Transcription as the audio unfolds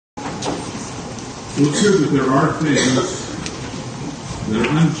Well, it's true that there are things that are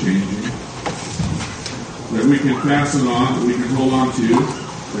unchanging, that we can fasten on, that we can hold on to,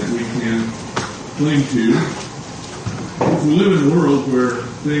 that we can cling to. We live in a world where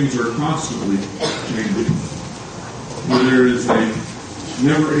things are constantly changing, where there is a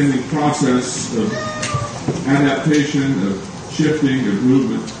never-ending process of adaptation, of shifting, of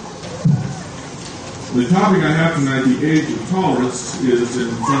movement. The topic I have tonight, the age of tolerance, is in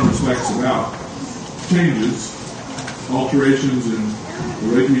some respects about changes, alterations in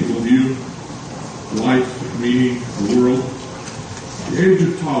the way people view life, meaning, the world. The age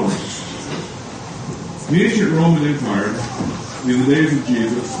of tolerance. The ancient Roman Empire, in the days of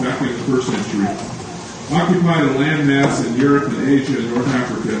Jesus, back in the first century, occupied a landmass in Europe and Asia and North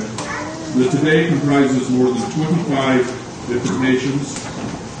Africa that today comprises more than 25 different nations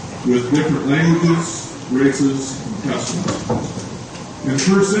with different languages, races, and customs. In the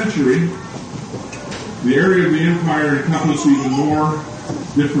first century, the area of the empire encompassed even more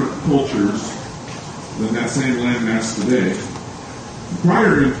different cultures than that same landmass today. The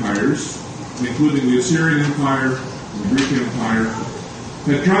prior empires, including the Assyrian Empire and the Greek Empire,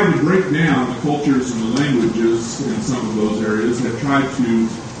 had tried to break down the cultures and the languages in some of those areas, had tried to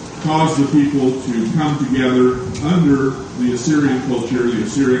cause the people to come together under the Assyrian culture, the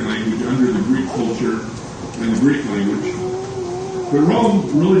Assyrian language, under the Greek culture and the Greek language. But Rome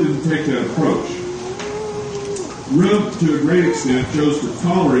really didn't take that approach. Rome, to a great extent, chose to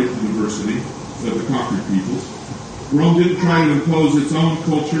tolerate the diversity of the conquered peoples. Rome didn't try to impose its own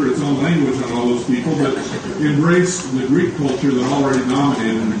culture, its own language on all those people, but embraced the Greek culture that already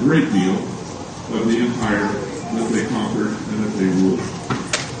dominated a great deal of the empire that they conquered and that they ruled.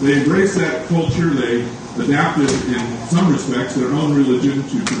 They embraced that culture. They adapted, in some respects, their own religion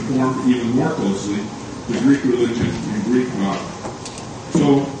to conform even more closely to Greek religion and Greek thought.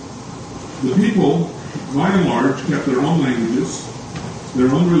 So the people, by and large, kept their own languages,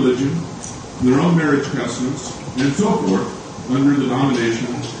 their own religion, their own marriage customs, and so forth, under the domination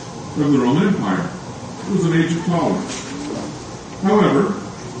of the Roman Empire. It was an age of tolerance. However,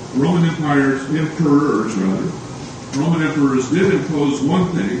 Roman emperors did impose one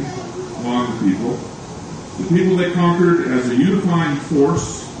thing among the people. The people they conquered as a unifying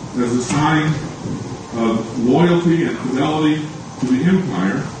force, as a sign of loyalty and fidelity to the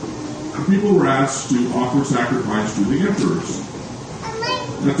empire, the people were asked to offer sacrifice to the emperors.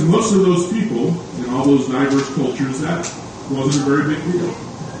 Now, to most of those people, in all those diverse cultures, that wasn't a very big deal.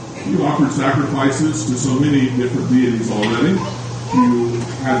 You offered sacrifices to so many different deities already. You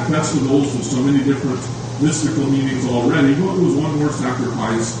had festivals with so many different mystical meanings already. What was one more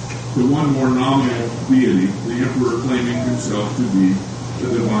sacrifice to one more nominal deity, the emperor claiming himself to be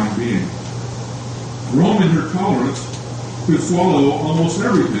the divine being? Rome, in her tolerance, could swallow almost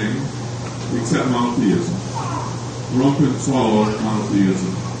everything except monotheism. Rome couldn't swallow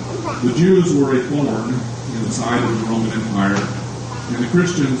monotheism. The Jews were a thorn in the side of the Roman Empire, and the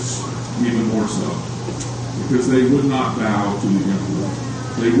Christians even more so, because they would not bow to the emperor.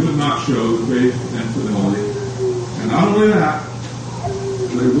 They would not show faith and fidelity. And not only that,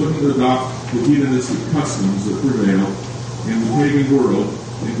 they wouldn't adopt the hedonistic customs that prevail in the pagan world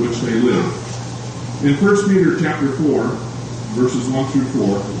in which they live. In 1 Peter chapter 4, verses 1 through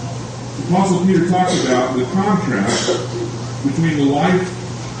 4, the Apostle Peter talks about the contrast between the life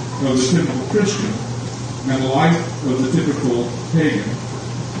of the typical Christian and the life of the typical pagan.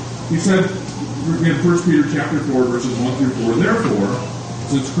 He said, in 1 Peter chapter 4, verses 1 through 4, "Therefore,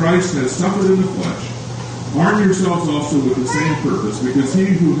 since Christ has suffered in the flesh, arm yourselves also with the same purpose, because he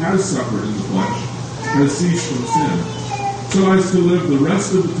who has suffered in the flesh has ceased from sin, so as to live the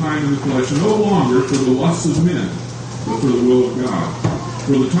rest of the time in the flesh no longer for the lusts of men, but for the will of God.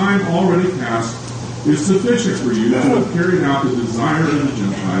 For the time already past is sufficient for you to have carried out the desire of the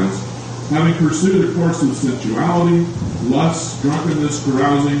Gentiles, having pursued a course of sensuality, lust, drunkenness,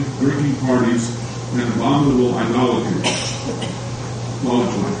 carousing, drinking parties, and abominable idolatry."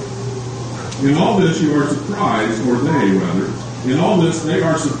 In all this you are surprised, or they rather, in all this they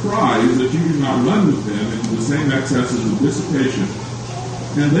are surprised that you do not run with them into the same excesses of dissipation,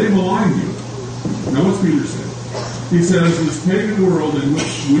 and they malign you. Now what's Peter saying? He says this pagan world in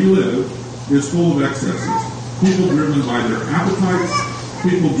which we live is full of excesses. People driven by their appetites,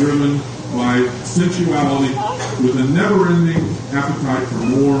 people driven by sensuality, with a never-ending appetite for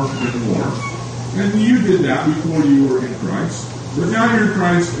more and more. And you did that before you were in Christ. But now you're in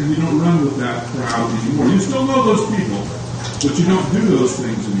Christ and you don't run with that crowd anymore. You still know those people, but you don't do those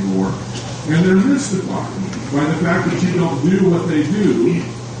things anymore. And they're mystified by the fact that you don't do what they do,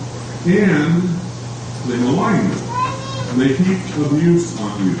 and they malign you. And they heap abuse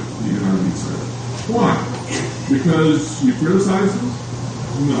on you, the NIV said. Why? Because you criticize them?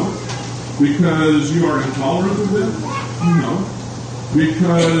 No. Because you are intolerant of them? No.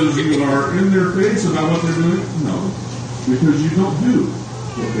 Because you are in their face about what they're doing? No. Because you don't do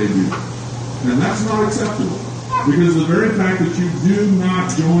what they do. And that's not acceptable. Because the very fact that you do not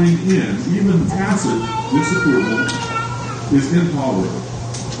join in, even tacit disapproval, is intolerable.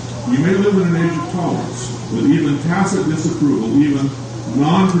 You may live in an age of tolerance, but even tacit disapproval, even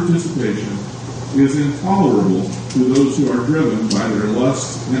non-participation, is intolerable to those who are driven by their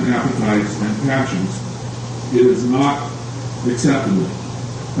lusts and appetites and passions. It is not acceptable.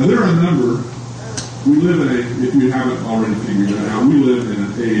 Now there are a number, we live in a, if you haven't already figured it out, we live in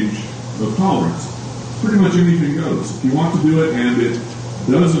an age of tolerance. Pretty much anything goes. If you want to do it and it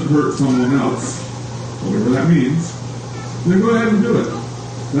doesn't hurt someone else, whatever that means, then go ahead and do it.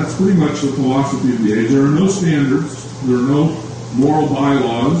 That's pretty much the philosophy of the age. There are no standards. There are no moral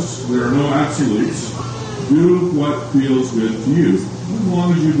bylaws. There are no absolutes. Do what feels good to you, as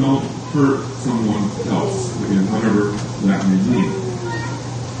long as you don't hurt someone else, again, whatever that may mean.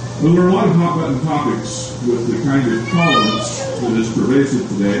 Well, there are a lot of hot-button topics with the kind of tolerance that is pervasive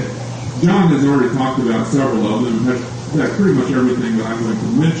today. John has already talked about several of them. In fact, pretty much everything that I'm going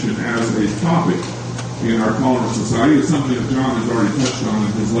to mention as a topic in our tolerant society is something that John has already touched on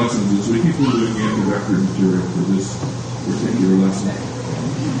in his lessons as we keep doing the introductory material for this particular lesson.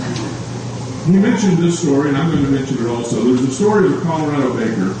 He mentioned this story, and I'm going to mention it also. There's a story of a Colorado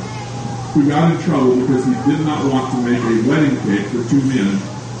baker who got in trouble because he did not want to make a wedding cake for two men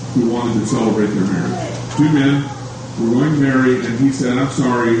who wanted to celebrate their marriage. Two men were going to marry, and he said, "I'm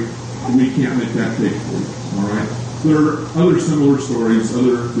sorry, we can't make that cake for you." All right? There are other similar stories,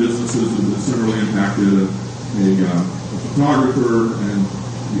 other businesses that have similarly impacted a photographer, and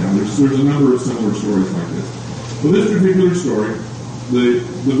there's a number of similar stories like this. But this particular story, the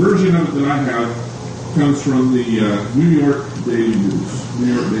version of it that I have comes from the New York Daily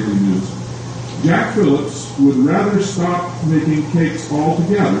News. Jack Phillips would rather stop making cakes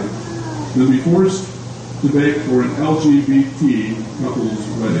altogether than be forced to bake for an LGBT couple's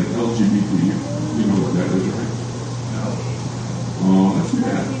wedding. LGBT, you know what that is, right? Oh, that's too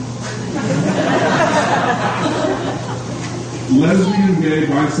bad. Lesbian, gay,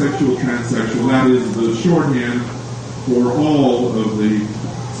 bisexual, transsexual, that is the shorthand for all of the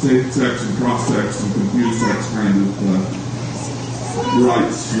same-sex and cross-sex and confused sex kind of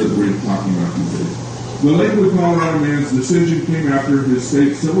rights that we're talking about these days. The Lakewood, Colorado man's decision came after his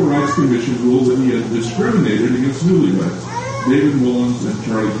state Civil Rights Commission ruled that he had discriminated against newlyweds, David Mullins and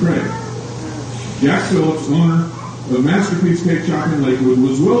Charlie Craig. Jack Phillips, owner of Masterpiece Cake Shop in Lakewood,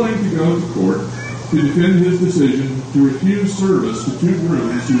 was willing to go to court to defend his decision to refuse service to two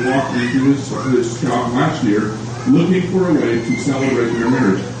grooms who walked into his shop last year looking for a way to celebrate their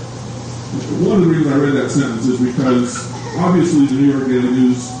marriage. One of the reasons I read that sentence is because obviously the New York Daily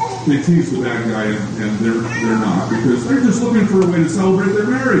News thinks he's the bad guy, and they're not, because they're just looking for a way to celebrate their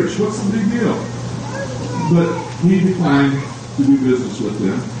marriage. What's the big deal? But he declined to do business with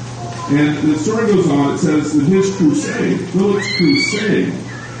them. And the story goes on, it says that his crusade, Phillips' crusade,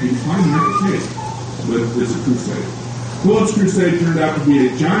 he declined to make a cake, but it's a crusade. Phillips' crusade turned out to be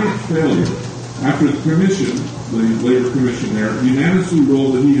a giant failure after the commission, the labor commission there, unanimously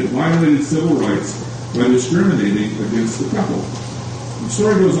ruled that he had violated civil rights by discriminating against the couple. The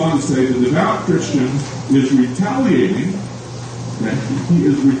story goes on to say the devout Christian is retaliating, he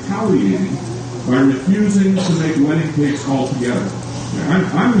is retaliating by refusing to make wedding cakes altogether.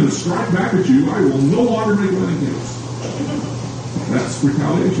 I'm going to strike back at you. I will no longer make wedding cakes. That's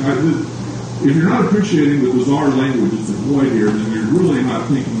retaliation. If you're not appreciating the bizarre language that's employed here, then you're really not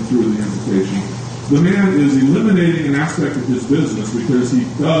thinking through the implication. The man is eliminating an aspect of his business because he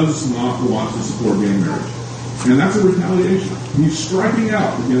does not want to support gay marriage. And that's a retaliation. He's striking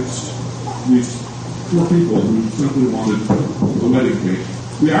out against these poor people who simply wanted a wedding cake.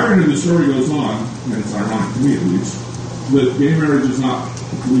 The irony of the story goes on, and it's ironic to me at least, that gay marriage is not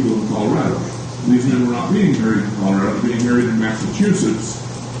legal in Colorado. These men were not being married in Colorado, being married in Massachusetts,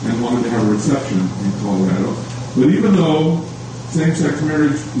 and wanted to have a reception in Colorado. But even though same-sex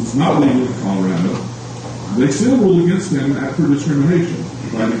marriage is not legal in Colorado, they still ruled against him for discrimination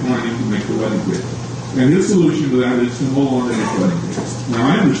by declining to make the wedding cake. And his solution to that is to no longer make wedding cakes.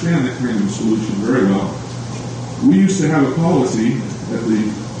 Now, I understand that kind of solution very well. We used to have a policy at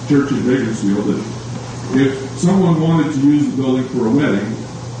the church in Bakersfield that if someone wanted to use the building for a wedding,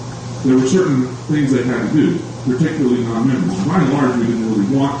 there were certain things they had to do, particularly non-members. By and large, we didn't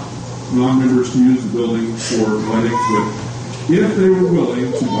really want non-members to use the building for weddings, but if they were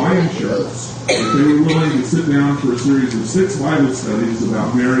willing to buy insurance, if they were willing to sit down for a series of 6 Bible studies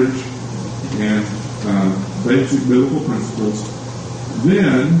about marriage and basic biblical principles,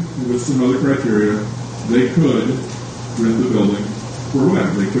 then, with some other criteria, they could rent the building for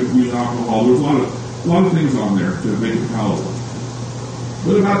rent. They couldn't use alcohol. There was a lot of things on there to make it palatable.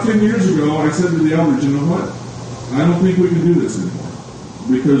 But about 10 years ago, I said to the elders, you know what? I don't think we can do this anymore.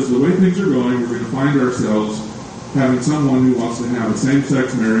 Because the way things are going, we're going to find ourselves having someone who wants to have a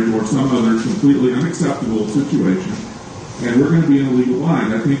same-sex marriage or some other completely unacceptable situation, and we're going to be in a legal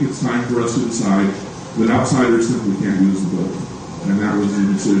bind. I think it's time for us to decide that outsiders simply can't use the building. And that was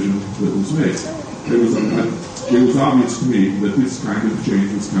the decision that was made. It was obvious to me that this kind of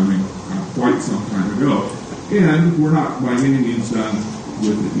change was coming quite some time ago. And we're not by any means done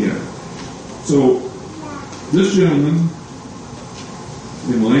with it yet. So, this gentleman,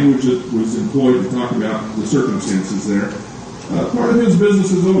 in the language that was employed to talk about the circumstances there, part of his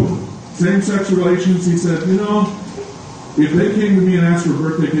business is over. Same-sex relations, he said, you know, if they came to me and asked for a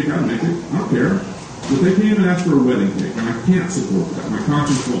birthday cake, I'd make it. I don't care. But they came and asked for a wedding cake, and I can't support that. My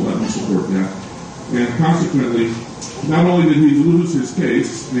conscience won't let me support that. And consequently, not only did he lose his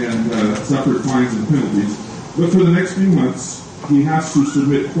case and suffer fines and penalties, but for the next few months, he has to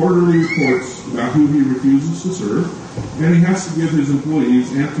submit quarterly reports about who he refuses to serve, and he has to give his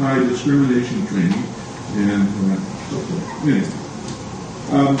employees anti-discrimination training. And anyway.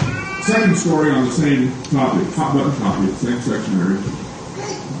 Second story on the same topic, hot button topic, same-sex marriage.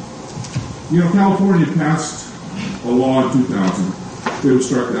 You know, California passed a law in 2000. It was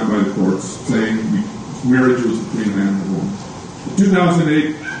struck down by the courts, saying marriage was between a man and a woman. In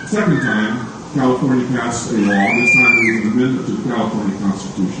 2008, second time, California passed a law. This time it was an amendment to the California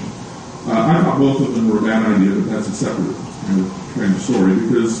Constitution. I thought both of them were a bad idea, but that's a separate kind of story,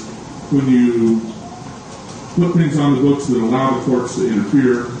 because when you put things on the books that allow the courts to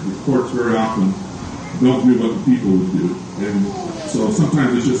interfere, the courts very often don't do what the people would do. And so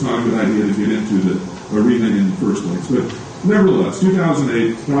sometimes it's just not a good idea to get into the arena in the first place. But nevertheless,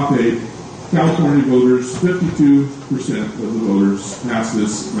 2008, Prop 8, California voters, 52% of the voters passed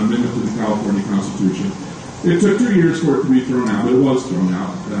this amendment to the California Constitution. It took 2 years for it to be thrown out, but it was thrown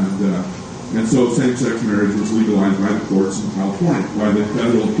out. And so same-sex marriage was legalized by the courts in California, by the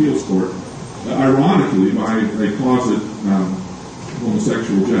Federal Appeals Court. Ironically, by a closet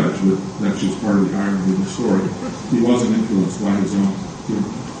homosexual judge, but that's just part of the irony of the story. He wasn't influenced by his own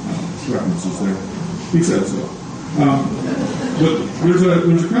preferences there. He said so. But there's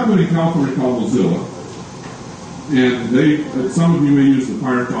a company in California called Mozilla, and some of you may use the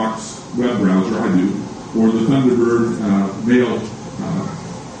Firefox web browser, I do, or the Thunderbird mail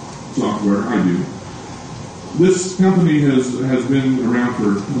software, I do. This company has been around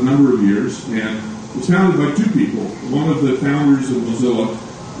for a number of years, and was founded by two people. One of the founders of Mozilla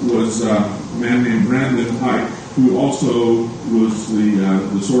was a man named Brandon Ike, who also was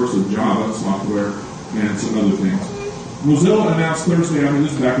the source of Java software and some other things. Mozilla announced Thursday afternoon,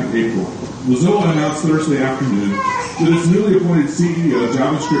 this is back in April, Mozilla announced Thursday afternoon that its newly appointed CEO,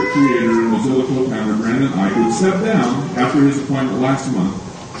 JavaScript creator, and Mozilla co-founder Brandon Ike would step down after his appointment last month,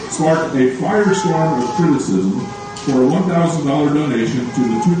 sparked a firestorm of criticism for a $1,000 donation to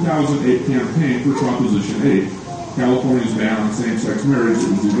the 2008 campaign for Proposition 8, California's ban on same-sex marriage that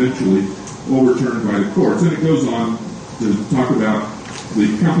was eventually overturned by the courts. And it goes on to talk about the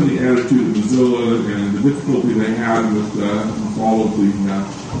company attitude of Mozilla and the difficulty they had with all of the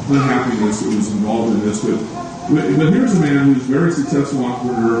unhappiness that was involved in this. But here's a man who's a very successful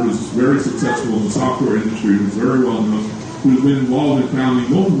entrepreneur, who's very successful in the software industry, who's very well known, who's been involved in founding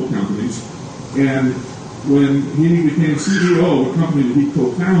multiple companies. And when he became CEO of a company that he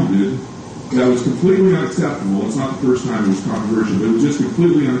co-founded, that was completely unacceptable. It's not the first time it was controversial, but it was just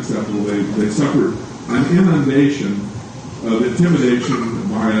completely unacceptable. They suffered an inundation of intimidation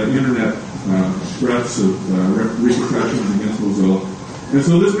via internet threats of repercussions against Mozilla. And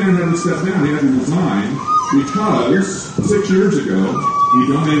so this man had to step down. He had to resign because 6 years ago he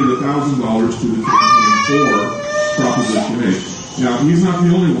donated $1,000 to the campaign for Proposition 8. Now, he's not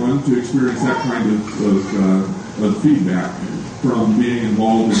the only one to experience that kind of feedback from being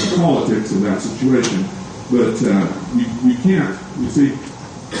involved in the politics of that situation. But you can't. You see,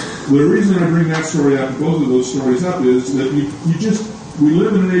 the reason I bring that story up, both of those stories up, is that we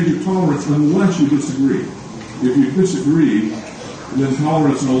live in an age of tolerance unless you disagree. If you disagree, then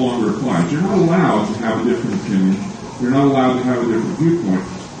tolerance no longer applies. You're not allowed to have a different opinion. You're not allowed to have a different viewpoint.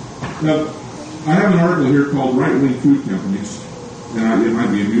 Now, I have an article here called Right-Wing Food Companies, and it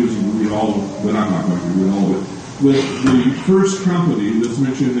might be amusing to read all of it, but I'm not going to read all of it. The first company that's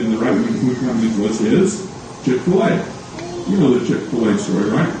mentioned in the Right-Wing Food Companies list is Chick-fil-A. You know the Chick-fil-A story,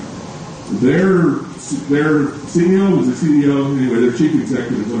 right? Their their CEO was the CEO, anyway, their chief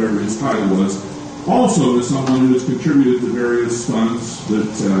executive, whatever his title was, also is someone who has contributed to various funds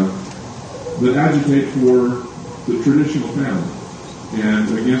that agitate for the traditional family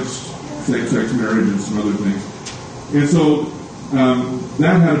and against same-sex marriage and some other things. And so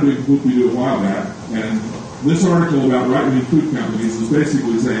that had a big whoop-de-doo a while back, and this article about right-wing food companies is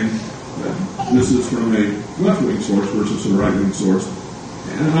basically saying that this is from a left-wing source versus a right-wing source.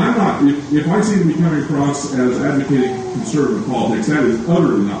 And I'm not, if I seem to be coming across as advocating conservative politics, that is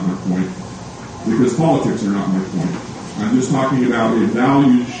utterly not my point, because politics are not my point. I'm just talking about a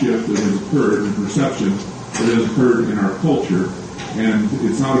value shift that has occurred in perception that has occurred in our culture. And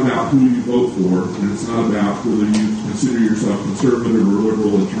it's not about who you vote for, and it's not about whether you consider yourself conservative or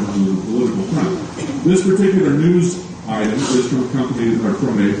liberal in terms of the political front. This particular news item is from a company, or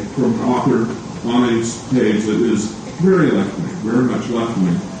from an author on a page that is very left-wing, very much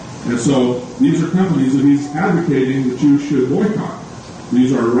left-wing. And so these are companies that he's advocating that you should boycott.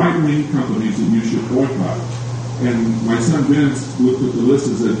 These are right-wing companies that you should boycott. And my son Vince looked at the list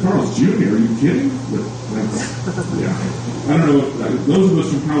and said, "Carl's Jr., are you kidding?" Yeah. I don't know if those of us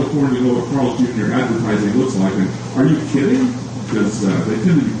from California know what Carl's Jr. advertising looks like. And are you kidding? Because they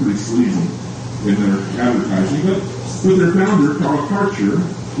tend to be pretty sleazy in their advertising. But their founder, Carl Karcher,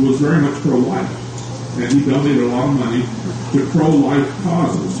 was very much pro-life. And he donated a lot of money to pro-life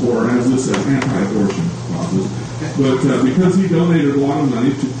causes, or as this says, anti-abortion causes. But because he donated a lot of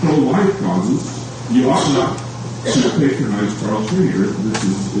money to pro-life causes, you ought not to patronize Carl Jr.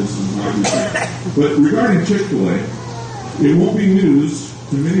 This is my view. But regarding Chick-fil-A, it won't be news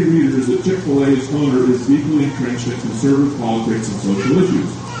to many readers that Chick-fil-A's owner is deeply entrenched in conservative politics and social issues.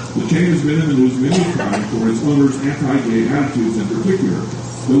 The chain has been in the news many times for its owner's anti-gay attitudes in particular.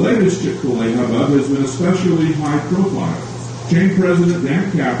 The latest Chick-fil-A hubbub has been especially high profile. Chain president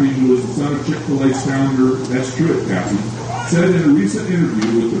Dan Cathy, who is the son of Chick-fil-A's founder S. Truett Cathy, said in a recent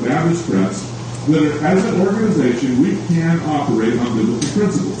interview with the Baptist Press that as an organization we can operate on biblical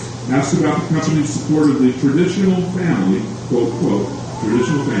principles. Asked about the company's support of the traditional family, quote, quote,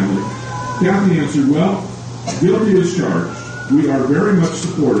 traditional family, Cathy answered, "Well, guilty as charged. We are very much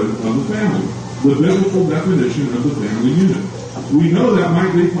supportive of the family, the biblical definition of the family unit. We know that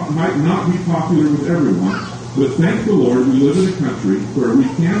might not be popular with everyone, but thank the Lord we live in a country where we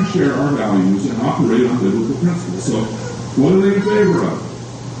can share our values and operate on biblical principles." So what are they in favor of?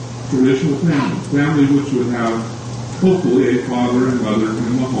 Traditional family which would have hopefully a father and mother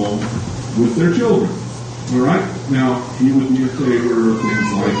in the home with their children. All right? Now, he would be in favor of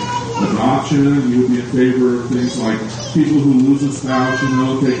things like adoption. He would be in favor of things like people who lose a spouse,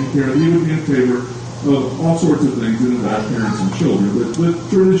 taking care of. He would be in favor of all sorts of things that involve parents and children, but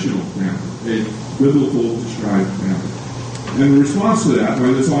traditional family, a biblical described family. And the response to that by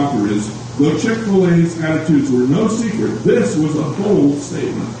this author is, though Chick-fil-A's attitudes were no secret, this was a bold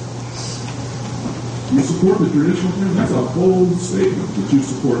statement. You support the traditional family? That's a bold statement that you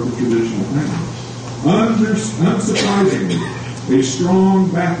support the traditional family. Unsurprisingly, a strong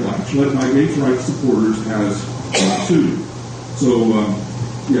backlash led by gay rights supporters has ensued. So,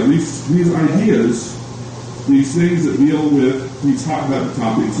 these ideas, these things that deal with these hot-button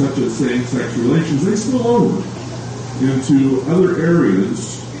topics such as same-sex relations, they spill over into other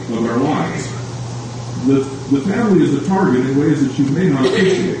areas of our lives. The family is a target in ways that you may not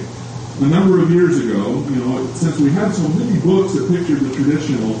appreciate. A number of years ago, since we had so many books that pictured the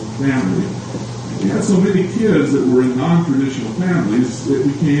traditional family, we had so many kids that were in non-traditional families, it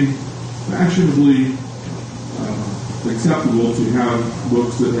became fashionably acceptable to have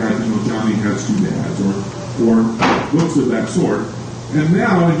books that had, Johnny has two dads, or books of that sort. And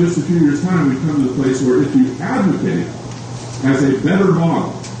now, in just a few years' time, we've come to the place where if you advocate as a better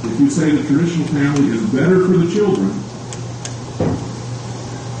model, if you say the traditional family is better for the children,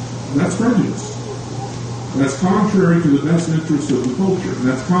 that's prejudice. That's contrary to the best interests of the culture. And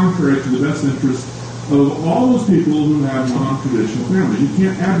that's contrary to the best interests of all those people who have non-traditional families. You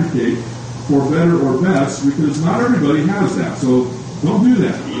can't advocate for better or best because not everybody has that. So don't do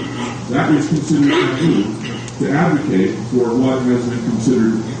that. That is considered taboo to advocate for what has been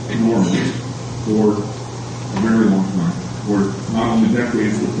considered normal for a very long time, or not only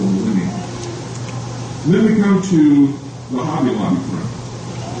decades but for millennia. And then we come to the Hobby Lobby front.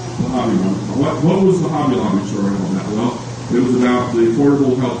 The Hobby Lobby. What was the Hobby Lobby story on that? Well, it was about the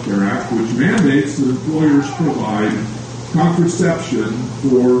Affordable Health Care Act, which mandates that employers provide contraception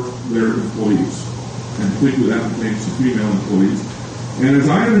for their employees, and particularly that pertains to female employees. And as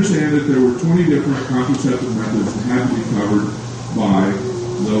I understand it, there were 20 different contraceptive methods that had to be covered by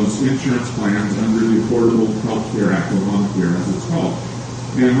those insurance plans under the Affordable Health Care Act, Obamacare as it's called.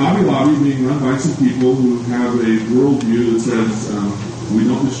 And Hobby Lobby being run by some people who have a worldview that says we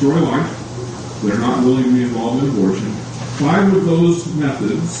don't destroy life. They're not willing to be involved in abortion. 5 of those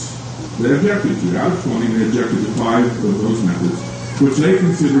methods they objected to. Out of 20, they objected to 5 of those methods, which they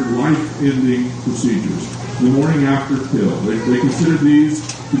considered life-ending procedures. The morning after pill. They considered these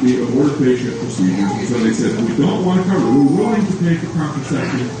to be abortifacient procedures. And so they said, we don't want to cover it. We're willing to pay for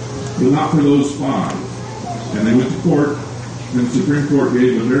contraception, but not for those 5. And they went to court, and the Supreme Court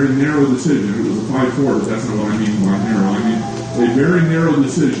gave a very narrow decision. It was a 5-4, but that's not what I mean by narrow. I mean a very narrow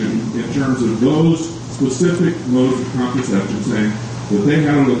decision in terms of those specific modes of contraception, saying that they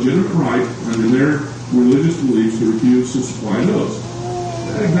had a legitimate right under their religious beliefs to refuse to supply those.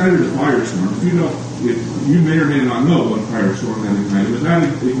 That ignited a firestorm. You may or may not know what firestorm that ignited, but that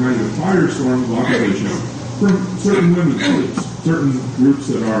ignited a firestorm of opposition from certain women's groups, certain groups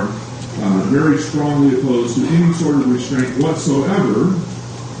that are very strongly opposed to any sort of restraint whatsoever.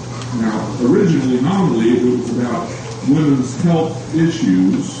 Now, originally, nominally, it was about women's health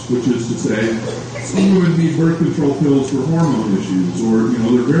issues, which is to say, some women need birth control pills for hormone issues, or,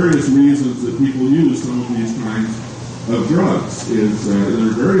 there are various reasons that people use some of these kinds of drugs. There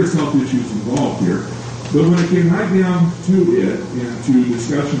are various health issues involved here. But when it came right down to it, and to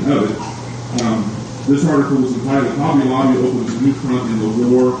discussion of it, this article was entitled, Hobby Lobby Opens a New Front in the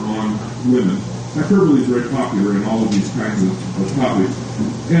War on Women. Hyperbole is very popular in all of these kinds of topics.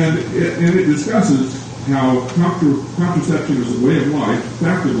 And it discusses how contraception is a way of life,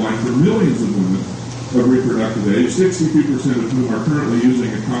 fact of life, for millions of women of reproductive age, 62% of whom are currently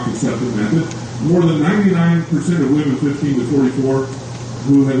using a contraceptive method. More than 99% of women 15 to 44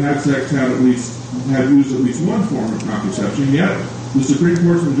 who have had sex have used at least one form of contraception, yet the Supreme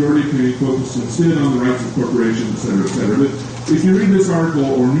Court's majority opinion focused instead on the rights of corporations, etc., etc. But if you read this article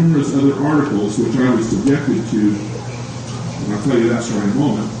or numerous other articles, which I was subjected to, and I'll tell you that story in a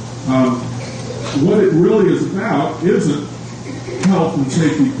moment, what it really is about isn't health and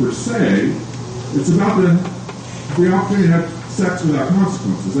safety per se. It's about the opportunity to have sex without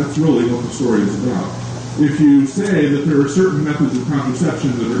consequences. That's really what the story is about. If you say that there are certain methods of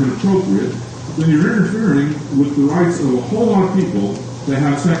contraception that are inappropriate, then you're interfering with the rights of a whole lot of people to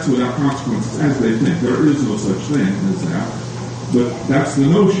have sex without consequences as they think. There is no such thing as that. But that's the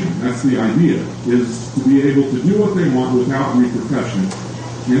notion, that's the idea, is to be able to do what they want without repercussion.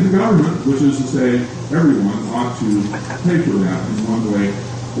 And the government, which is to say everyone, ought to pay for that in one way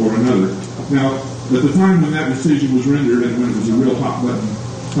or another. Now, at the time when that decision was rendered and when it was a real hot-button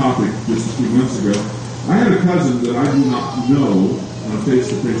topic just a few months ago, I had a cousin that I do not know on a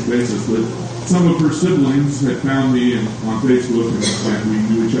face-to-face basis, but some of her siblings had found me on Facebook, and we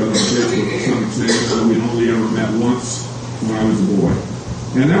knew each other on Facebook to some extent, so we'd only ever met once when I was a boy.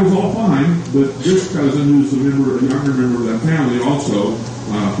 And that was all fine, but this cousin, who's a younger member of that family, also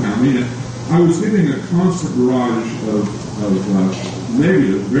found me. And I was getting a constant barrage of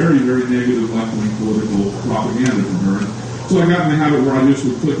negative, very, very negative left-wing political propaganda from her. So I got in the habit where I just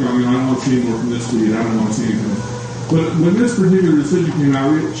would click on, I don't want to see any more from this feed, I don't want to see anything. But when this particular decision came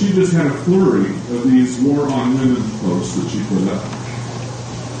out, she just had a flurry of these war on women posts that she put up.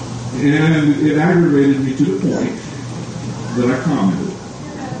 And it aggravated me to the point that I commented.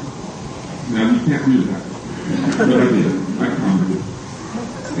 Now, you can't do that. But I did. I commented.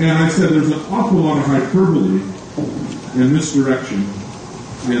 And I said, there's an awful lot of hyperbole and misdirection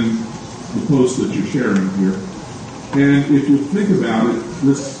in the post that you're sharing here. And if you think about it,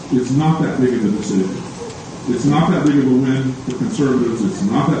 this is not that big of a decision. It's not that big of a win for conservatives. It's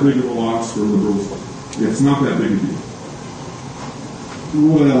not that big of a loss for liberals. It's not that big a deal.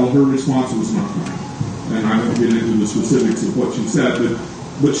 Well, her response was not kind. And I won't get into the specifics of what she said,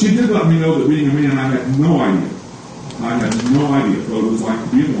 but she did let me know that being a man, I had no idea. I had no idea what it was like to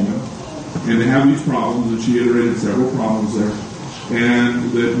be a woman and to have these problems, and she iterated several problems there,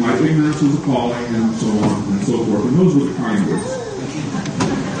 and that my ignorance was appalling, and so on and so forth. And those were the kind words.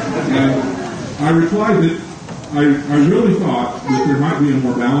 And I replied that I really thought that there might be a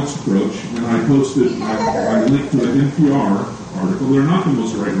more balanced approach, and I linked to an NPR article. They're not the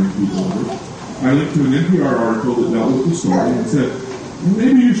most right-wing people ever. I linked to an NPR article that dealt with the story and said,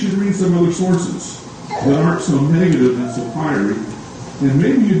 maybe you should read some other sources that aren't so negative and so fiery, and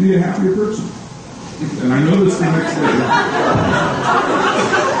maybe you'd be a happier person. And I noticed the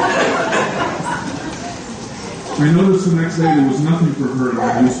next day, there was nothing for her in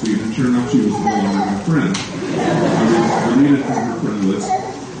my newsfeed, and sure enough, she was no longer my friend. I was deleted from her friend list.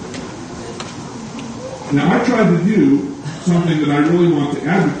 Now, I tried to do something that I really want to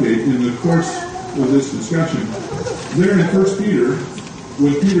advocate in the course of this discussion. There in 1 Peter,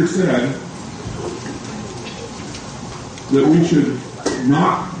 when Peter said that we should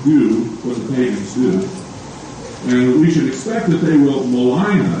not do what the pagans do. And we should expect that they will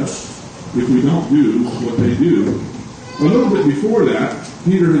malign us if we don't do what they do. A little bit before that,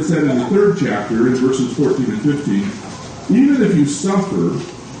 Peter had said in the 3rd chapter, in verses 14 and 15, even if you suffer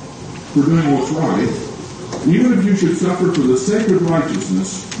for doing what's right, even if you should suffer for the sake of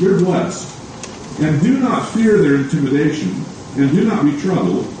righteousness, you're blessed. And do not fear their intimidation, and do not be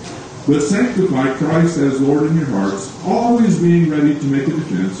troubled, but sanctify Christ as Lord in your hearts, always being ready to make a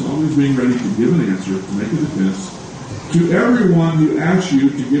defense, always being ready to give an answer, to make a defense, to everyone who asks you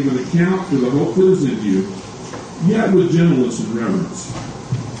to give an account for the hope that is in you, yet with gentleness and reverence.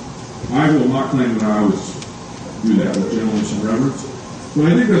 I will not claim that I always do that with gentleness and reverence, but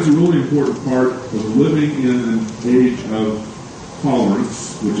I think that's a really important part of living in an age of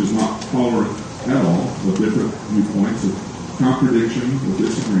tolerance, which is not tolerant at all, of different viewpoints, of contradiction, of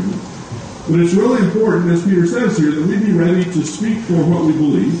disagreement. But it's really important, as Peter says here, that we be ready to speak for what we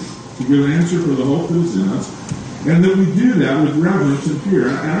believe, to give an answer for the hope that is in us, and that we do that with reverence and fear.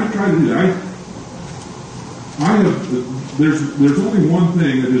 And I try to do that. There's only one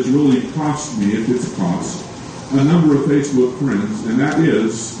thing that has really cost me, if it's a cost, a number of Facebook friends, and that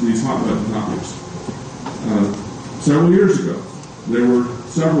is these hot button topics. Several years ago, there were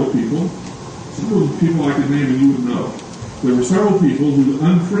several people I could name and you would know. There were several people who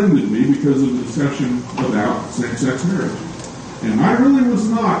unfriended me because of the discussion about same-sex marriage. And I really was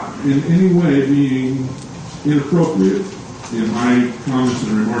not in any way being inappropriate in my comments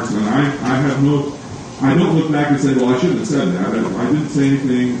and remarks. And I don't look back and say, well, I shouldn't have said that. I didn't say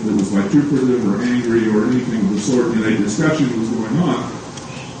anything that was vituperative or angry or anything of the sort in a discussion that was going on.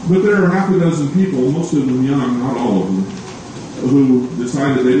 But there are half a dozen people, most of them young, not all of them, who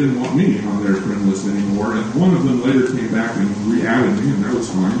decided they didn't want me on their friend list anymore. And one of them later came back and re-added me, and that was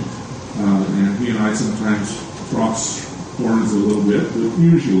fine. And he and I sometimes cross horns a little bit, but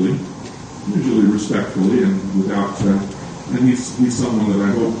usually respectfully and without. And he's someone that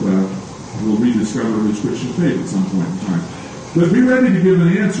I hope will rediscover his Christian faith at some point in time. But be ready to give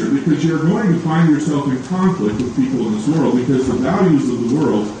an answer, because you're going to find yourself in conflict with people in this world, because the values of the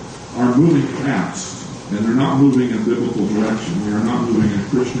world are moving fast. And they're not moving in biblical direction. They are not moving in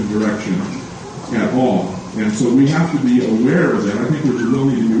Christian direction at all. And so we have to be aware of that. I think there's a real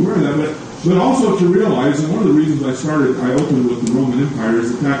need to be aware of that. But also to realize, and one of the reasons I opened with the Roman Empire,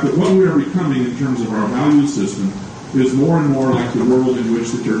 is the fact that what we are becoming in terms of our value system is more and more like the world in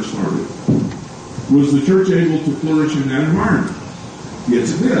which the church started. Was the church able to flourish in that environment?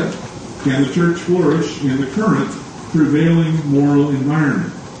 Yes, it did. Can the church flourish in the current prevailing moral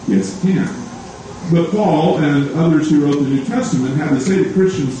environment? Yes, it can. But Paul and others who wrote the New Testament had to say to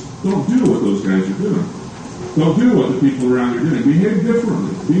Christians, don't do what those guys are doing. Don't do what the people around you are doing. Behave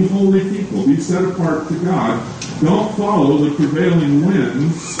differently. Be holy people. Be set apart to God. Don't follow the prevailing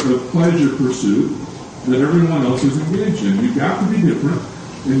winds of pleasure pursuit that everyone else is engaged in. You've got to be different,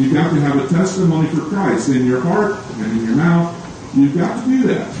 and you've got to have a testimony for Christ in your heart and in your mouth. You've got to do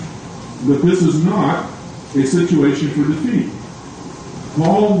that. But this is not a situation for defeat.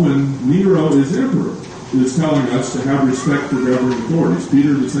 Paul, when Nero is emperor, is telling us to have respect for governing authorities.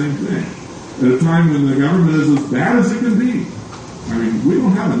 Peter, the same thing. At a time when the government is as bad as it can be. I mean, we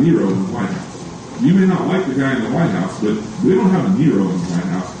don't have a Nero in the White House. You may not like the guy in the White House, but we don't have a Nero in the White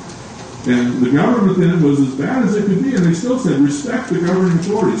House. And the government then was as bad as it could be, and they still said, respect the governing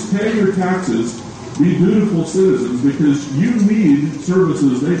authorities, pay your taxes, be dutiful citizens, because you need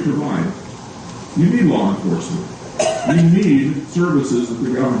services they provide. You need law enforcement. You need services that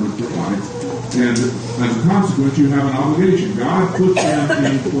the government provides. And as a consequence, you have an obligation. God puts them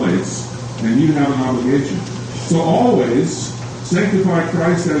in place, and you have an obligation. So always sanctify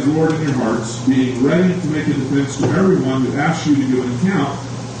Christ as Lord in your hearts, being ready to make a defense to everyone who asks you to give an account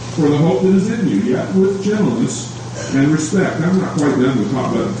for the hope that is in you, yet with gentleness and respect. I'm not quite done with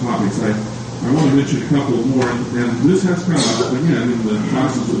hot button topics. I want to mention a couple more, and this has come up again in the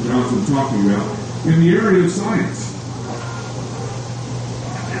classes that John's been talking about, in the area of science.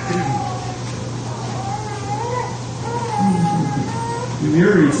 In the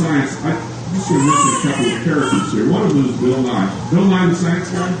area of science, I'm just going to mention a couple of characters here. One of them is Bill Nye. Bill Nye, the science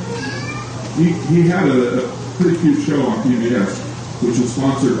guy, he had a pretty cute show on PBS, which was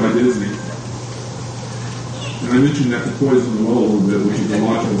sponsored by Disney. And I mentioned that to poison the well a little bit, which is a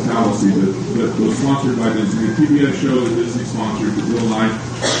logical fallacy, but was sponsored by Disney. A PBS show that Disney sponsored, that Bill Nye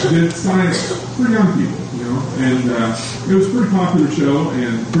did science for young people, you know. And it was a pretty popular show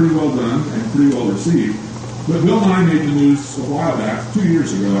and pretty well done and pretty well received. But Bill Nye made the news a while back, 2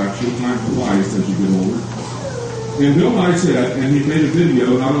 years ago actually, time flies as you get older. And Bill Nye said, and he made a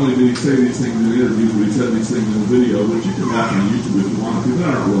video, not only did he say these things in interviews, but he said these things in a video, which you can watch on YouTube if you want to, but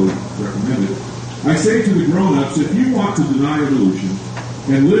I don't really recommend it. I say to the grown-ups, if you want to deny evolution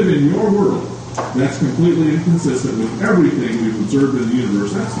and live in your world that's completely inconsistent with everything we've observed in the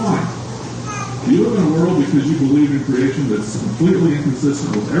universe, that's fine. Do you live in a world because you believe in creation that's completely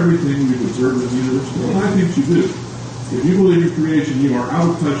inconsistent with everything we've observed in the universe? Well, I think you do. If you believe in creation, you are out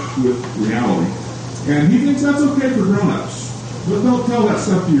of touch with reality. And he thinks that's okay for grown-ups. But don't tell that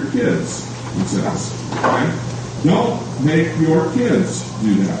stuff to your kids, he says. Right? Don't make your kids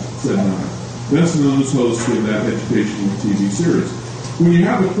do that, said Nye, best known as host of that educational TV series. When you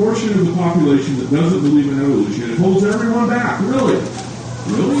have a portion of the population that doesn't believe in evolution, it holds everyone back. Really?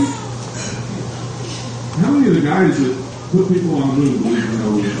 Really? How many of the guys that put people on the moon believe in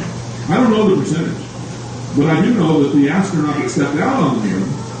evolution? I don't know the percentage. But I do know that the astronaut that stepped out on the moon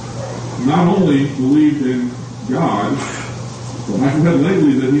not only believed in God, but I've read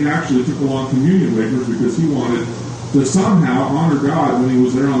lately that he actually took along communion wafers because he wanted to somehow honor God when he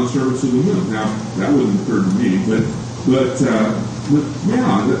was there on the surface of the moon. Now, that wouldn't occur to me, but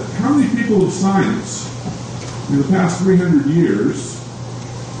yeah, how many people of science in the past 300 years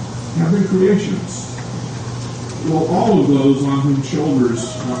have been creationists? Well, all of those on whose shoulders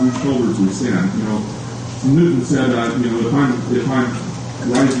we stand. You know, Newton said, if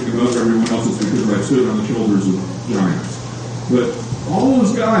I'm rising above everyone else, it's because I stood on the shoulders of giants. But all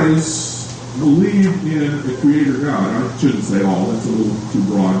those guys believed in a creator God. I shouldn't say all, that's a little too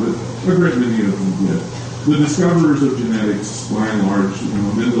broad, but a great many of them did. The discoverers of genetics, by and large,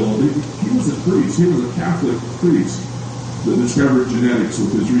 Mendel, he was a priest. He was a Catholic priest that discovered genetics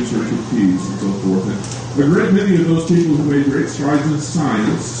with his research of peas and so forth. And a great many of those people who made great strides in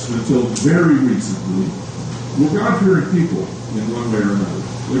science until very recently were God-fearing people in one way or another.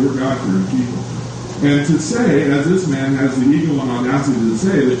 They were God-fearing people. And to say, as this man has the ego and audacity to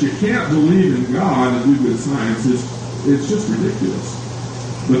say, that you can't believe in God and do good science, it's just ridiculous.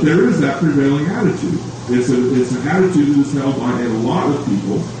 But there is that prevailing attitude. It's an attitude that is held by a lot of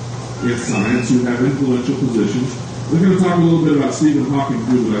people in science who have influential positions. We're going to talk a little bit about Stephen Hawking,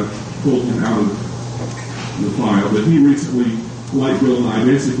 too, but I pulled him out of the file. But he recently, like Bill Nye,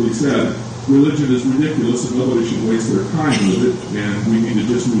 basically said, religion is ridiculous and nobody should waste their time with it, and we need to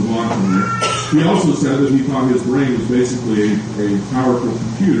just move on from there. He also said that he thought his brain was basically a powerful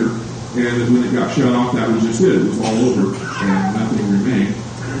computer, and that when it got shut off, that was just it. It was all over, and nothing remained.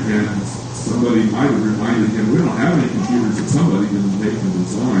 And somebody might have reminded him, we don't have any computers that somebody didn't make and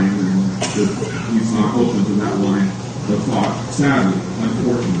design, and that he's not open to that line of thought, sadly,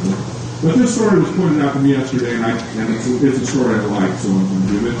 unfortunately. But this story was pointed out to me yesterday, and it's a story I like, so I'm going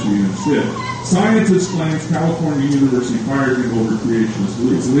to give it to you instead. Scientist claims California University fired him over creationist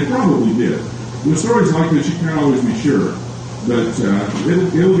beliefs, and they probably did. With stories like this, you can't always be sure, but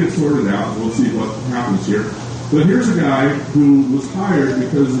it'll get sorted out. We'll see what happens here. But here's a guy who was hired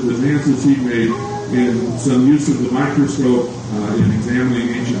because of advances he made in some use of the microscope in examining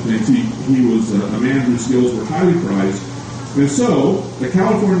ancient things. He was a man whose skills were highly prized. And so, the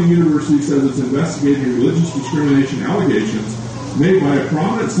California University says it's investigating religious discrimination allegations made by a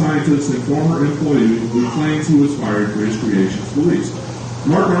prominent scientist and former employee who claims he was fired for his creationist beliefs.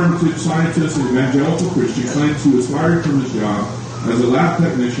 Mark Armitage, scientist and evangelical Christian, claims he was fired from his job as a lab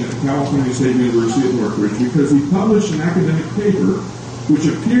technician at California State University at Northridge because he published an academic paper which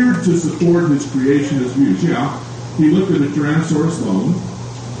appeared to support his creationist views. Yeah, he looked at a Tyrannosaurus bone,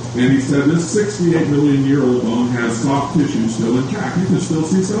 and he said this 68 million year old bone has soft tissue still intact. You can still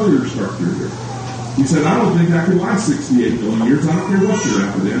see cellular structure here. He said, I don't think that could last 68 million years. I don't care what you're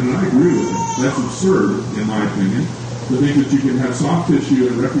at then, and I agree with him. That's absurd, in my opinion, to think that you can have soft tissue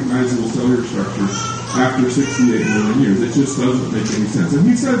and recognizable cellular structure after 68 million years. It just doesn't make any sense. And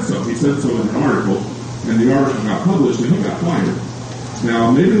he said so. He said so in an article, and the article got published, and he got fired.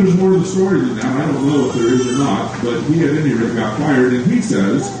 Now, maybe there's more to the story than that. I don't know if there is or not, but he at any rate got fired, and he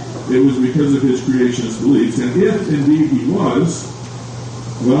says it was because of his creationist beliefs. And if indeed he was,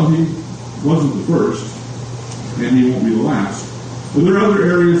 well, he wasn't the first, and he won't be the last. But there are other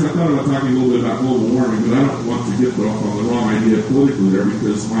areas. I thought about talking a little bit about global warming, but I don't want to get off on the wrong idea politically there,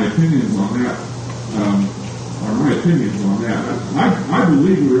 because my opinions on that are my opinions on that. I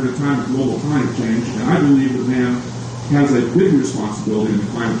believe we're in a time of global climate change, and I believe that man has a big responsibility in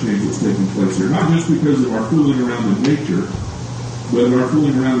the climate change that's taking place here, not just because of our fooling around in nature, but our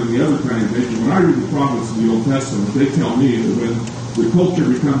fooling around in the other kind of nature. When I read the prophets of the Old Testament, they tell me that when the culture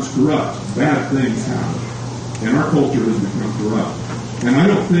becomes corrupt, bad things happen. And our culture has become corrupt. And I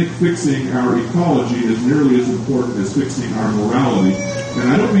don't think fixing our ecology is nearly as important as fixing our morality And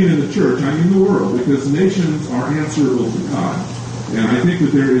I don't mean in the church, I mean the world, because nations are answerable to God. And I think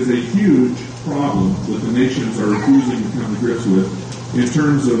that there is a huge problem that the nations are refusing to come to grips with in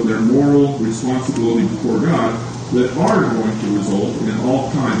terms of their moral responsibility before God that are going to result in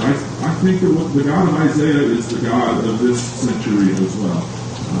all kinds. I think that the God of Isaiah is the God of this century as well.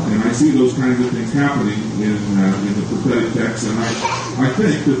 And I see those kinds of things happening in the prophetic text, and I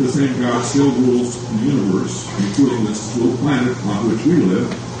think that the same God still rules the universe, including this little planet on which we live.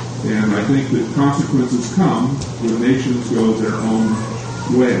 And I think that consequences come when nations go their own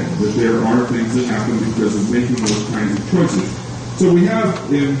way, that there are things that happen because of making those kinds of choices. So we have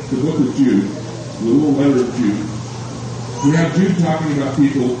in the book of Jude, the little letter of Jude, we have Jude talking about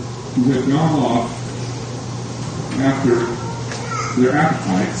people who have gone off after their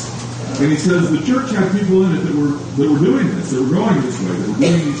appetites. And he says the church had people in it that were doing this, that were going this way, that were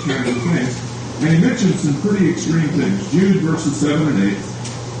doing these kinds of things. And he mentions some pretty extreme things. Jude verses 7 and 8.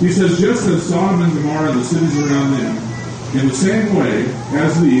 He says, just as Sodom and Gomorrah and the cities around them, in the same way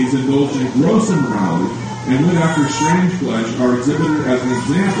as these indulged in gross immorality and went after strange flesh, are exhibited as an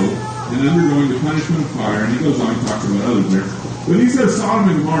example in undergoing the punishment of fire. And he goes on and talks about others there. But he says Sodom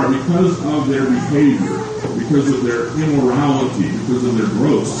and Gomorrah, because of their behavior, because of their immorality, because of their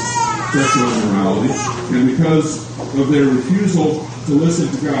gross sexual immorality, and because of their refusal to listen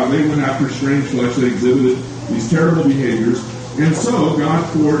to God, they went after strange flesh. They exhibited these terrible behaviors, and so God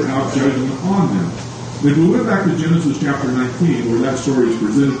poured out judgment on them. If we went back to Genesis chapter 19, where that story is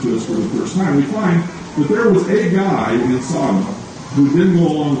presented to us for the first time, we find that there was a guy in Sodom who didn't go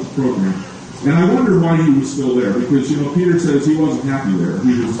along with the program. And I wonder why he was still there, because, Peter says he wasn't happy there.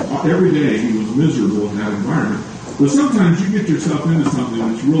 Every day he was miserable in that environment. But sometimes you get yourself into something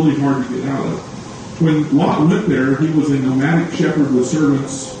that's really hard to get out of. When Lot went there, he was a nomadic shepherd with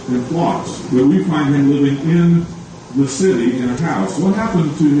servants and flocks. But we find him living in the city in a house. What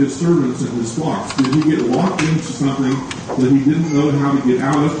happened to his servants and his flocks? Did he get locked into something that he didn't know how to get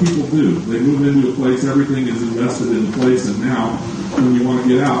out of? People do. They move into a place, everything is invested in the place, and now when you want to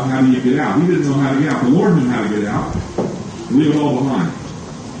get out, how do you get out? He didn't know how to get out. The Lord knew how to get out. Leave it all behind.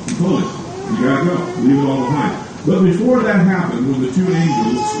 He told him, you got to go. Leave it all behind. But before that happened, when the two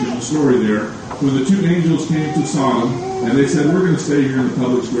angels, in the story there, when the two angels came to Sodom, and they said, we're going to stay here in the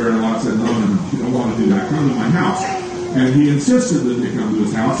public square, and Lot said, no, you don't want to do that. Come to my house. And he insisted that they come to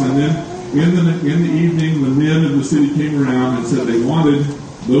his house, and then in the evening, the men of the city came around and said they wanted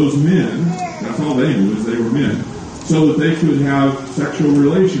those men, that's all they knew, is they were men, so that they could have sexual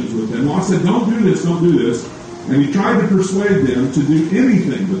relations with them. Lot said, don't do this, don't do this. And he tried to persuade them to do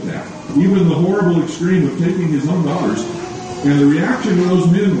anything but that, even the horrible extreme of taking his own daughters. And the reaction of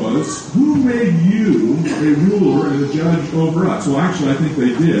those men was, who made you a ruler and a judge over us? Well, actually, I think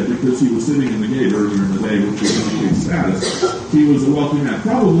they did, because he was sitting in the gate earlier in the day, which was indicates status. He was a wealthy man.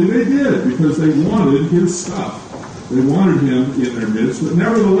 Probably they did, because they wanted his stuff. They wanted him in their midst. But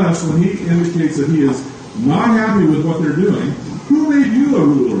nevertheless, when he indicates that he is not happy with what they're doing, who made you a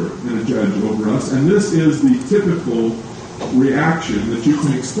ruler and a judge over us? And this is the typical reaction that you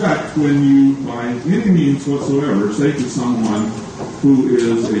can expect when you, by any means whatsoever, say to someone who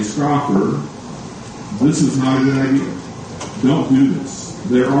is a scoffer, this is not a good idea. Don't do this.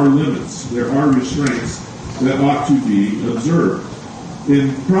 There are limits. There are restraints that ought to be observed.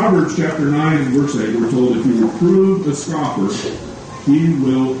 In Proverbs chapter 9 and verse 8, we're told, if you reprove a scoffer, he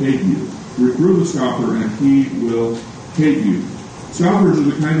will hate you. Reprove a scoffer, and he will hate you. Scoffers are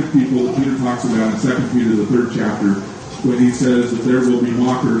the kind of people that Peter talks about in 2 Peter, the 3rd chapter, when he says that there will be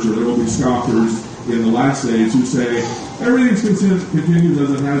mockers or there will be scoffers in the last days who say, everything's continued as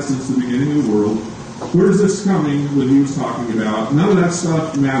it has since the beginning of the world. Where's this coming that he was talking about? None of that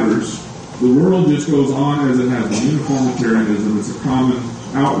stuff matters. The world just goes on as it has been. Uniformitarianism is a common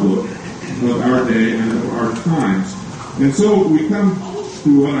outlook of our day and of our times. And so we come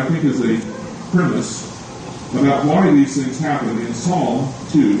to what I think is a premise about why these things happen in Psalm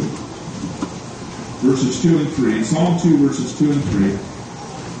 2, verses 2 and 3. Psalm 2, verses 2 and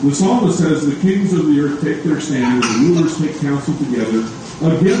 3. The psalmist says, the kings of the earth take their stand, and the rulers take counsel together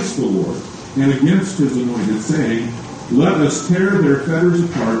against the Lord and against his anointed, saying, let us tear their fetters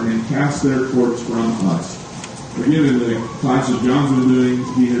apart and cast their cords from us. Again, in the classes John's been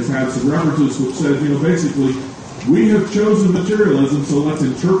doing, he has had some references which said, basically, we have chosen materialism, so let's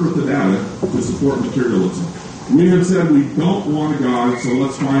interpret the data to support materialism. We have said we don't want a God, so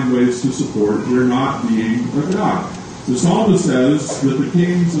let's find ways to support there not being a God. The psalmist says that the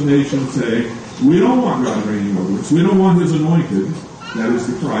kings of nations say, we don't want God reigning over us. We don't want his anointed, that is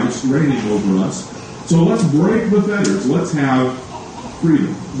the Christ, reigning over us. So let's break the fetters. Let's have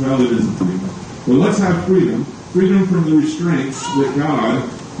freedom. Well, it isn't freedom. But let's have freedom. freedom from the restraints that God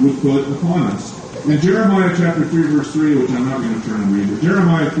would put upon us. In Jeremiah chapter 3, verse 3, which I'm not going to turn and read, but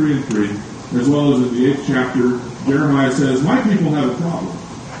Jeremiah 3 and 3, as well as in the 8th chapter, Jeremiah says, my people have a problem.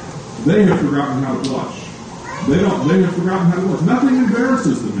 They have forgotten how to blush. They have forgotten how to blush. Nothing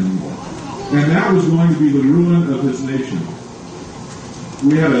embarrasses them anymore. And that was going to be the ruin of his nation.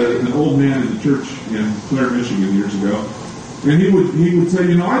 We had an old man in the church in Clare, Michigan years ago, and he would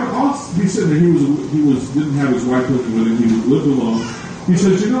say, I'll be sitting there. He didn't have his wife living with him. He lived alone. He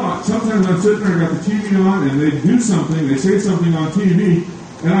says, sometimes I'm sitting there, I got the TV on, and they do something, they say something on TV,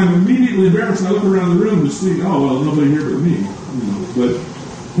 and I'm immediately embarrassed. I look around the room to see, nobody here but me. But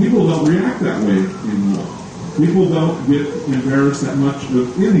people don't react that way anymore. People don't get embarrassed that much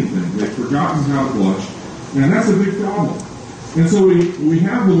of anything. They've forgotten how to blush, and that's a big problem. And so we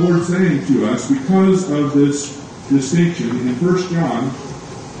have the Lord saying to us, because of this distinction in 1 John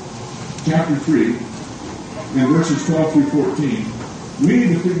chapter 3 and verses 12 through 14, we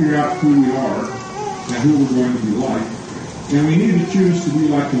need to figure out who we are and who we're going to be like. And we need to choose to be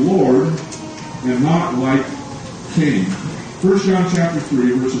like the Lord and not like Cain. 1 John chapter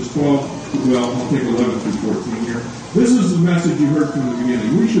 3, verses 12, I'll take 11 through 14 here. This is the message you heard from the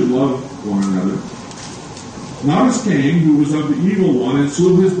beginning. We should love one another. Not as Cain, who was of the evil one and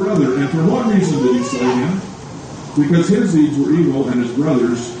slew his brother. And for what reason did he slay him? Because his deeds were evil and his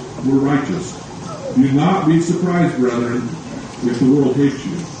brother's were righteous. Do not be surprised, brethren, if the world hates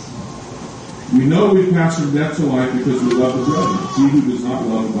you. We know we pass from death to life because we love the brethren. He who does not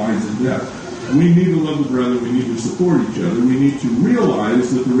love abides in death. We need to love the brethren. We need to support each other. We need to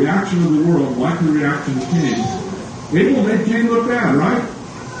realize that the reaction of the world, like the reaction of Cain, Abel made Cain look bad, right?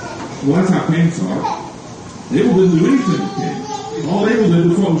 Well, that's how Cain saw it. Abel didn't do anything to Cain. All Abel did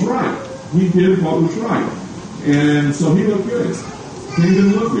was what was right. He did what was right. And so he looked good. Cain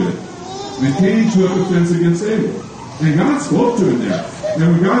didn't look good. And Cain took offense against Abel. And God spoke to him there.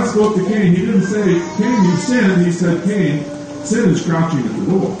 And when God spoke to Cain, he didn't say, Cain, you sinned. He said, Cain, sin is crouching at the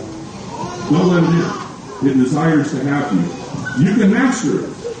door. Don't let it in. It desires to have you. You can master it.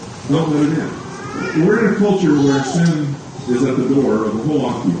 Don't let it in. We're in a culture where sin is at the door of a whole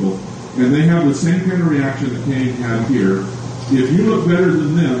lot of people. And they have the same kind of reaction that Cain had here. If you look better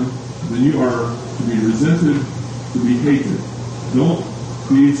than them, then you are to be resented, to be hated. Don't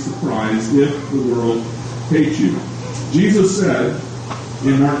be surprised if the world hates you. Jesus said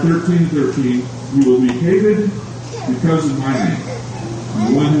in Mark 13:13, you will be hated because of my name.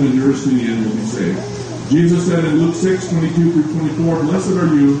 And the one who endures to the end will be saved. Jesus said in Luke 6:22 through 24, blessed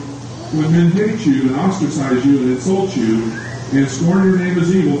are you when men hate you and ostracize you and insult you and scorn your name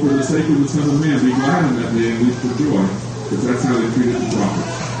as evil for the sake of the Son of Man. Be glad in that day and leap for joy, because that's how they treated the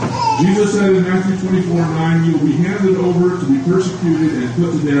prophets. Jesus said in Matthew 24:9, you will be handed over to be persecuted and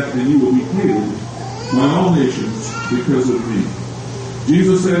put to death, and you will be hated by all nations because of me.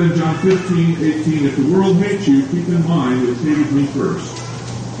 Jesus said in John 15:18, if the world hates you, keep in mind it hated me first.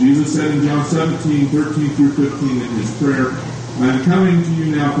 Jesus said in John 17:13 through 15 in his prayer, I am coming to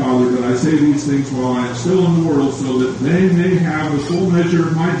you now, Father, but I say these things while I am still in the world, so that they may have the full measure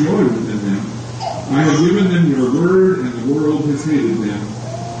of my joy within them. I have given them your word, and the world has hated them,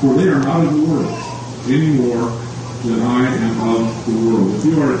 for they are not of the world, any more than I am of the world. If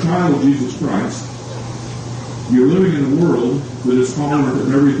you are a child of Jesus Christ, you're living in a world that is tolerant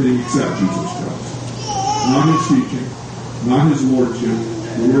of everything except Jesus Christ. Not his teaching, not his lordship.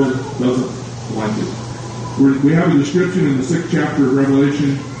 The world doesn't like it. We have a description in the 6th chapter of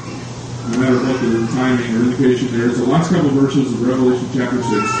Revelation, no matter what the timing or indication there is. The last couple of verses of Revelation chapter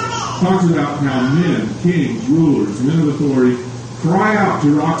 6 talks about how men, kings, rulers, men of authority cry out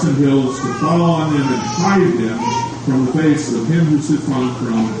to rocks and hills to fall on them and hide them from the face of him who sits on the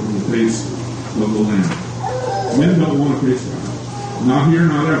throne, from the face of the Lamb. Men don't want to face God. Not here,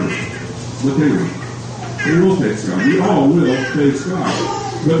 not ever. But they will. They will face God. We all will face God.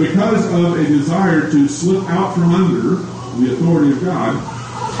 But because of a desire to slip out from under the authority of God,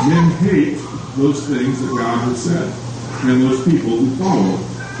 men hate those things that God has said, and those people who follow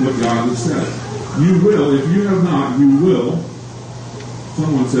what God has said. You will, if you have not, you will.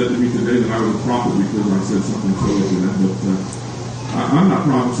 Someone said to me today that I was a prophet because I said something silly to them, but I'm not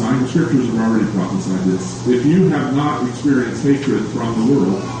prophesying. The scriptures have already prophesied this. If you have not experienced hatred from the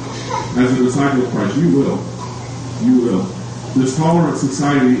world as a disciple of Christ, you will. You will. This tolerant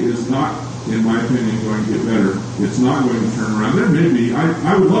society is not, in my opinion, going to get better. It's not going to turn around. There may be.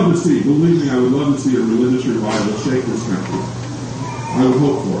 I would love to see, believe me, I would love to see a religious revival shake this country. I would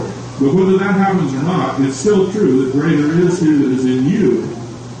hope for it. But whether that happens or not, it's still true that greater is he that is in you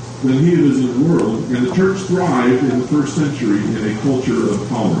than he that is in the world. And the church thrived in the first century in a culture of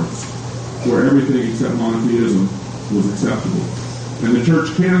tolerance. where everything except monotheism was acceptable. And the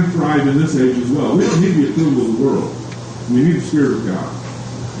church can thrive in this age as well. We don't need the approval of the world. We need the Spirit of God.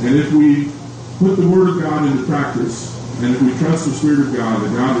 And if we put the Word of God into practice, and if we trust the Spirit of God,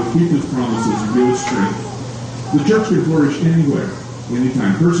 that God will keep His promises and give us strength, the church can flourish anywhere,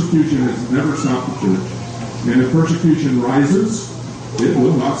 anytime. Persecution has never stopped the church. And if persecution rises, it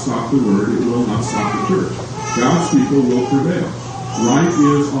will not stop the Word. It will not stop the church. God's people will prevail. Right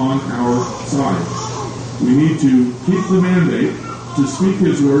is on our side. We need to keep the mandate to speak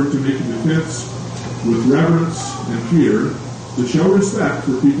His Word, to make a defense with reverence and fear, to show respect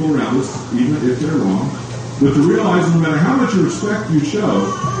for people around us, even if they're wrong, but to realize no matter how much respect you show,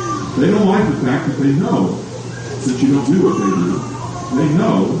 they don't like the fact that they know, since you don't do what they do, they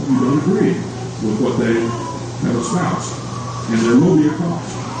know you don't agree with what they have espoused. And there will be a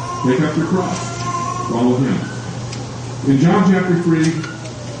cost. Take up your cross. Follow Him. In John chapter 3,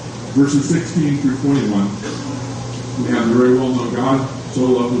 verses 16 through 21, we have the very well-known God so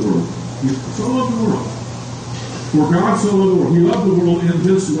loved the world. He so loved the world. For God so loved the world. He loved the world in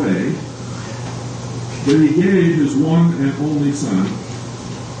this way, that He gave His one and only Son,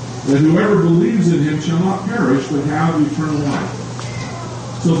 that whoever believes in Him shall not perish, but have eternal life.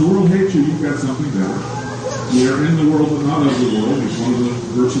 So if the world hates you, you've got something better. We are in the world, but not of the world. It's one of the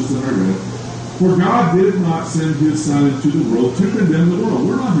verses that I read. For God did not send His Son into the world to condemn the world.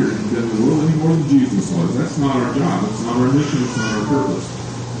 We're not here to condemn the world any more than Jesus was. That's not our job. That's not our mission. It's not our purpose.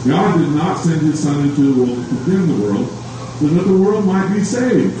 God did not send His Son into the world to condemn the world, but that the world might be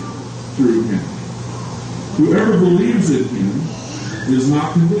saved through Him. Whoever believes in Him is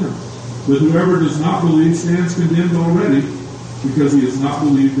not condemned. But whoever does not believe stands condemned already, because he has not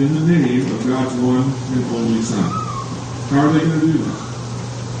believed in the name of God's one and only Son. How are they going to do that?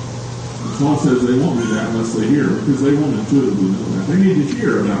 Paul says they won't do that unless they hear, because they won't intuitively know that. They need to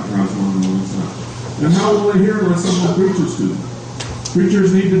hear about God's one and only Son. And how will they hear unless someone preaches to them?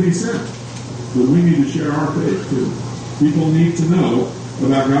 Preachers need to be sent, but we need to share our faith too. People need to know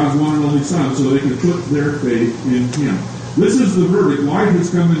about God's one and only Son so they can put their faith in Him. This is the verdict. Light has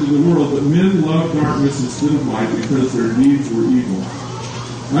come into the world, but men love darkness instead of light because their deeds were evil.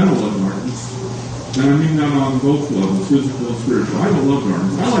 I don't love darkness. And I mean that on both levels, physical and spiritual. I don't love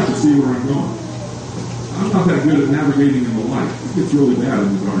darkness. I like to see where I'm going. I'm not that good at navigating in the light. It gets really bad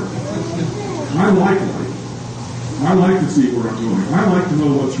in the dark. I like light. I like to see where I'm going. I like to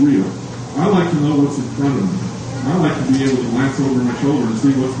know what's real. I like to know what's in front of me. I like to be able to glance over my shoulder and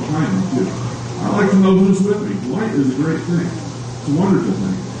see what's behind me, too. I like to know who's with me. Light is a great thing. It's a wonderful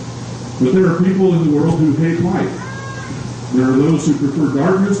thing. But there are people in the world who hate light. There are those who prefer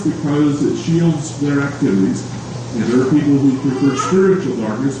darkness because it shields their activities. And there are people who prefer spiritual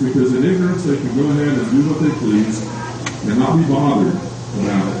darkness because in ignorance they can go ahead and do what they please and not be bothered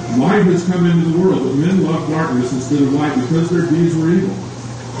about it. Light has come into the world, but men love darkness instead of light because their deeds were evil.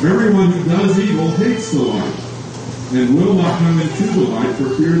 Everyone who does evil hates the light and will not come into the light for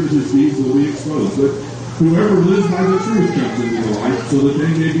fear that his deeds will be exposed. But whoever lives by the truth comes into the light so that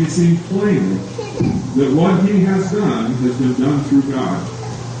they may be seen plainly that what he has done has been done through God.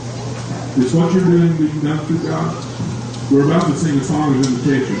 Is what you're doing being done through God? We're about to sing a song of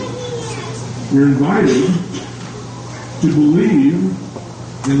invitation. You're invited to believe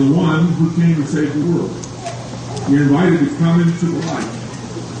in the one who came to save the world. You're invited to come into the light.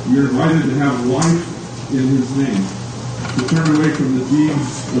 You're invited to have life in His name. To turn away from the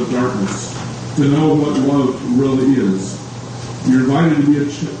deeds of darkness. To know what love really is. You're invited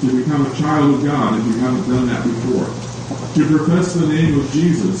to become a child of God if you haven't done that before. To profess the name of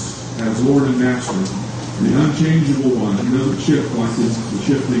Jesus as Lord and Master, the unchangeable one who doesn't shift like the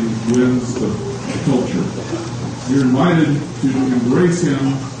shifting winds of culture. You're invited to embrace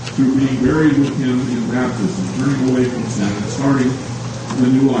Him through being buried with Him in baptism, turning away from sin and starting a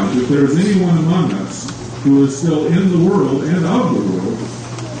new life. If there is anyone among us who is still in the world and of the world,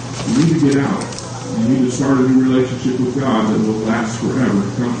 you need to get out. You need to start a new relationship with God that will last forever.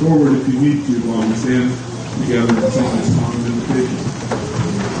 Come forward if you need to while we stand together and sing this song of invitation.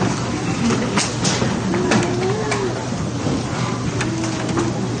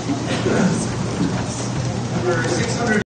 Very